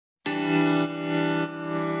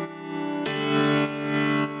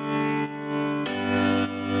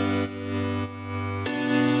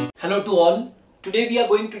Hello to all. Today we are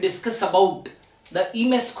going to discuss about the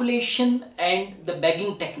emasculation and the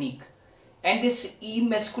bagging technique. And this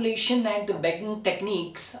emasculation and the bagging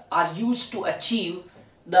techniques are used to achieve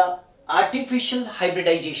the artificial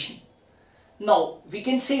hybridization. Now we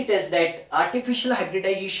can say it as that artificial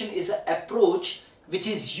hybridization is an approach which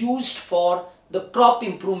is used for the crop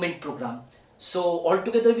improvement program. So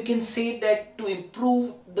altogether we can say that to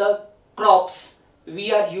improve the crops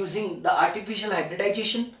we are using the artificial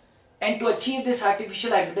hybridization, and to achieve this artificial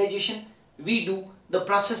hybridization we do the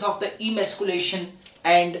process of the emasculation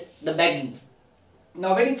and the bagging.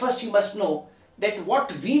 Now very first you must know that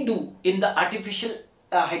what we do in the artificial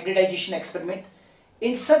hybridization experiment.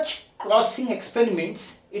 In such crossing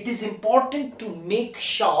experiments it is important to make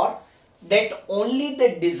sure that only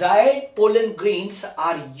the desired pollen grains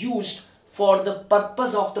are used for the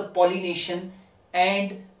purpose of the pollination,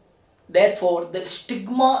 and therefore the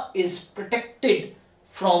stigma is protected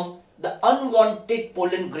from the unwanted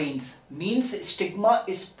pollen grains. Means stigma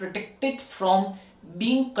is protected from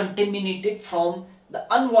being contaminated from the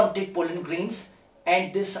unwanted pollen grains,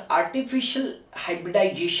 and this artificial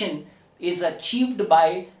hybridization is achieved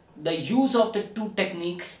by the use of the two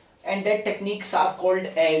techniques, and that techniques are called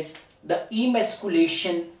as the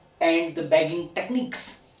emasculation and the bagging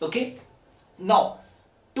techniques. Okay, now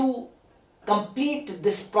to complete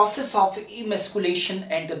this process of emasculation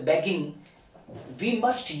and the bagging we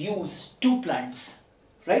must use two plants,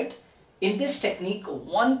 right? In this technique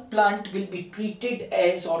one plant will be treated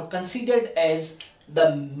as or considered as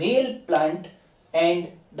the male plant,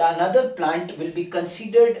 and the another plant will be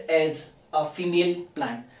considered as a female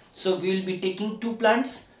plant. So we will be taking two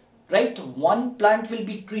plants, right? One plant will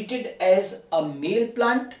be treated as a male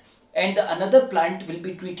plant and the another plant will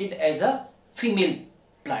be treated as a female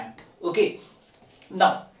plant. Okay,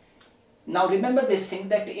 now remember this thing,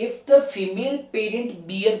 that if the female parent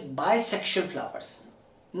bear bisexual flowers,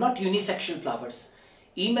 not unisexual flowers,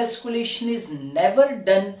 emasculation is never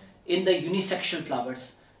done in the unisexual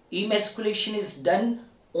flowers. Emasculation is done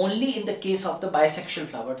only in the case of the bisexual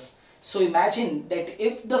flowers. So imagine that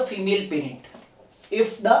if the female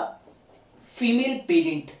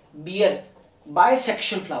parent bear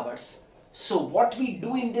bisexual flowers, so what we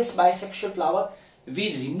do in this bisexual flower,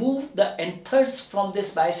 we remove the anthers from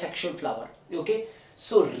this bisexual flower. Okay,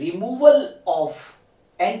 so removal of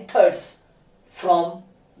anthers from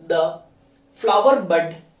the flower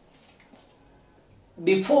bud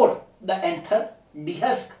before the anther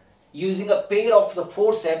dehusk using a pair of the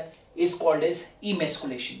forceps is called as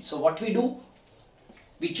emasculation. So what we do,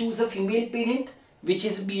 we choose a female parent which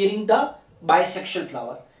is bearing the bisexual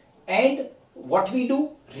flower, and what we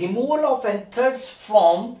do, removal of anthers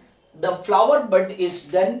from the flower bud is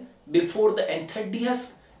done before the anther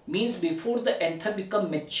dehusk. Means before the anther become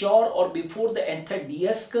mature or before the anther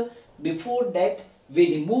dehusk, before that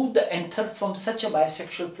we remove the anther from such a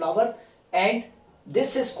bisexual flower, and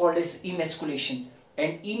this is called as emasculation.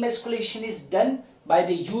 And emasculation is done by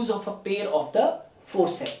the use of a pair of the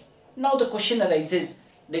forceps. Now the question arises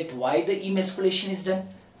that why the emasculation is done?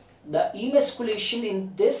 The emasculation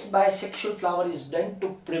in this bisexual flower is done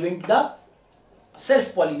to prevent the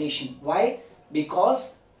self-pollination. Why?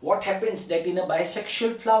 Because what happens that in a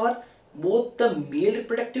bisexual flower both the male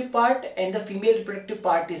reproductive part and the female reproductive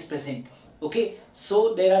part is present. Okay,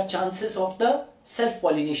 so there are chances of the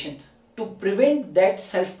self-pollination. To prevent that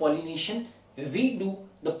self-pollination we do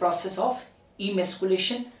the process of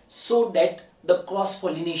emasculation so that the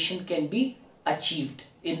cross-pollination can be achieved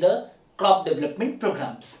in the crop development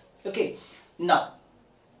programs. Okay, now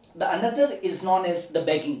the another is known as the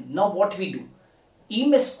bagging. Now what we do,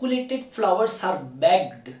 emasculated flowers are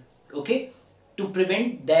bagged, okay, to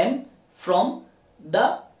prevent them from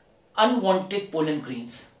the unwanted pollen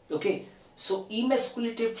grains. Okay, so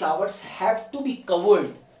emasculated flowers have to be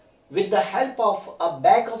covered with the help of a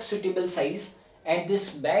bag of suitable size, and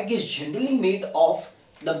this bag is generally made of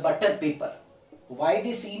the butter paper. Why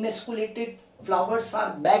these emasculated flowers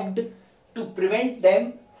are bagged? To prevent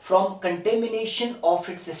them from contamination of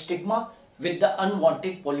its stigma with the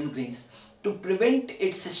unwanted pollen grains. To prevent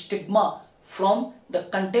its stigma from the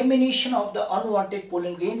contamination of the unwanted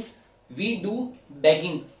pollen grains we do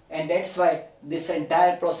bagging, and that's why this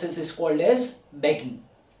entire process is called as bagging.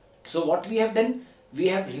 So what we have done, we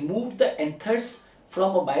have removed the anthers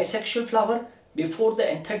from a bisexual flower before the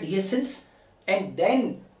anther dehiscence, and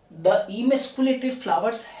then the emasculated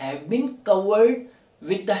flowers have been covered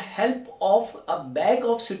with the help of a bag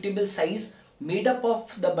of suitable size made up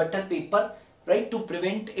of the butter paper, right, to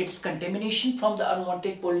prevent its contamination from the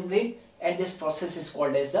unwanted pollen grain, and this process is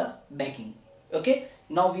called as the bagging. Okay,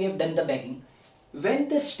 now we have done the bagging. When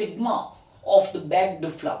the stigma of the bagged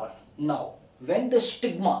flower, Now, when the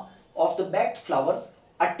stigma of the bagged flower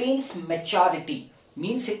attains maturity,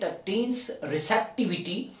 means it attains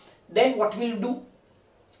receptivity, then what will do?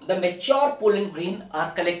 The mature pollen grains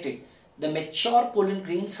are collected. The mature pollen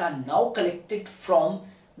grains are now collected from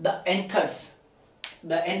the anthers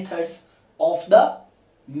of the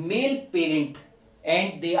male parent,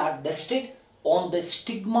 and they are dusted on the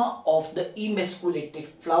stigma of the emasculated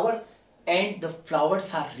flower, and the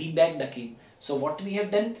flowers are rebagged again. So what we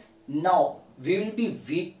have done, now we will be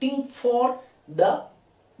waiting for the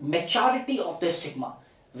maturity of the stigma.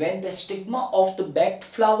 When the stigma of the bagged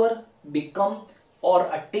flower become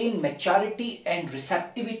or attain maturity and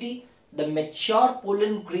receptivity, the mature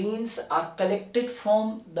pollen grains are collected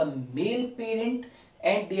from the male parent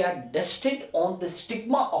and they are dusted on the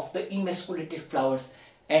stigma of the emasculated flowers.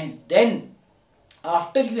 And then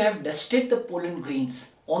after you have dusted the pollen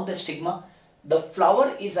grains on the stigma, the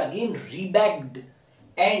flower is again rebagged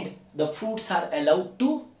and the fruits are allowed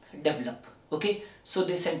to develop. Okay, so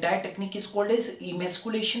this entire technique is called as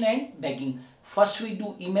emasculation and bagging. First we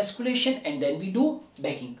do emasculation and then we do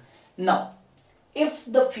bagging. Now, if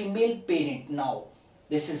the female parent, now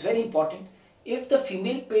this is very important, if the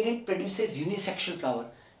female parent produces unisexual flower,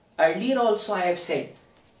 earlier also I have said,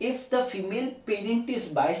 if the female parent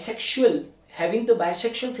is bisexual, having the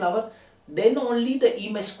bisexual flower, then only the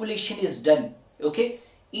emasculation is done. Okay,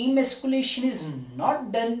 emasculation is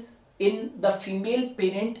not done in the female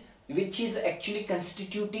parent which is actually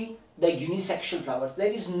constituting the unisexual flowers.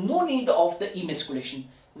 There is no need of the emasculation.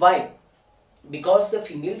 Why? Because the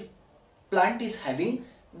female plant is having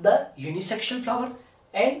the unisexual flower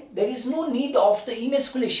and there is no need of the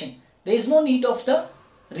emasculation. There is no need of the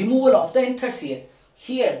removal of the anthers here.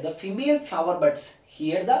 Here the female flower buds,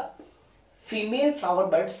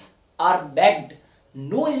 are bagged.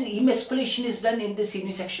 No emasculation is done in this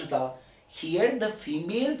unisexual flower. Here the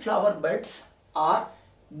female flower buds are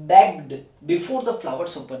bagged before the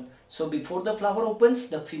flowers open. So before the flower opens,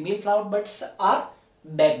 the female flower buds are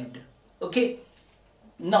bagged. Okay.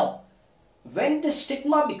 Now, when the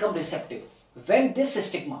stigma become receptive, when this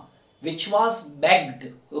stigma which was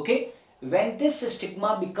bagged, okay, when this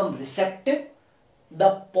stigma become receptive,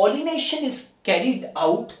 the pollination is carried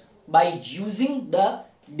out by using the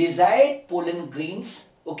desired pollen grains,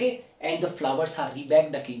 okay, and the flowers are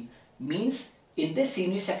rebagged again. Means in this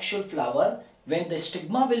unisexual flower, when the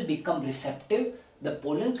stigma will become receptive, the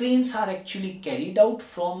pollen grains are actually carried out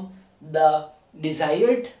from the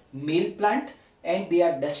desired male plant and they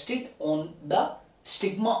are dusted on the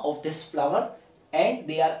stigma of this flower and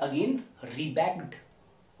they are again rebagged.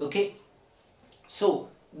 Okay. So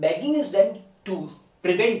bagging is done to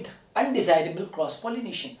prevent undesirable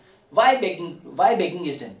cross-pollination. Why bagging? Why bagging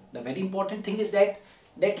is done? The very important thing is that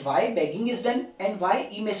why bagging is done and why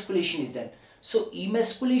emasculation is done. So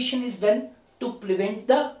emasculation is done to prevent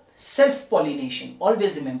the self-pollination,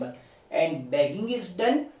 always remember, and bagging is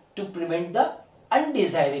done to prevent the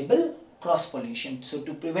undesirable cross-pollination. So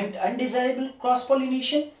to prevent undesirable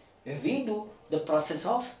cross-pollination, we do the process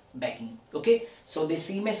of bagging. Okay, so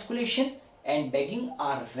this emasculation and bagging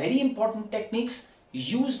are very important techniques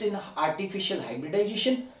used in artificial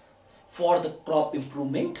hybridization for the crop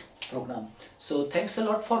improvement program. So thanks a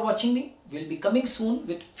lot for watching me. We'll be coming soon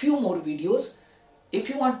with few more videos. If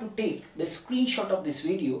you want to take the screenshot of this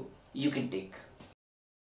video, you can take.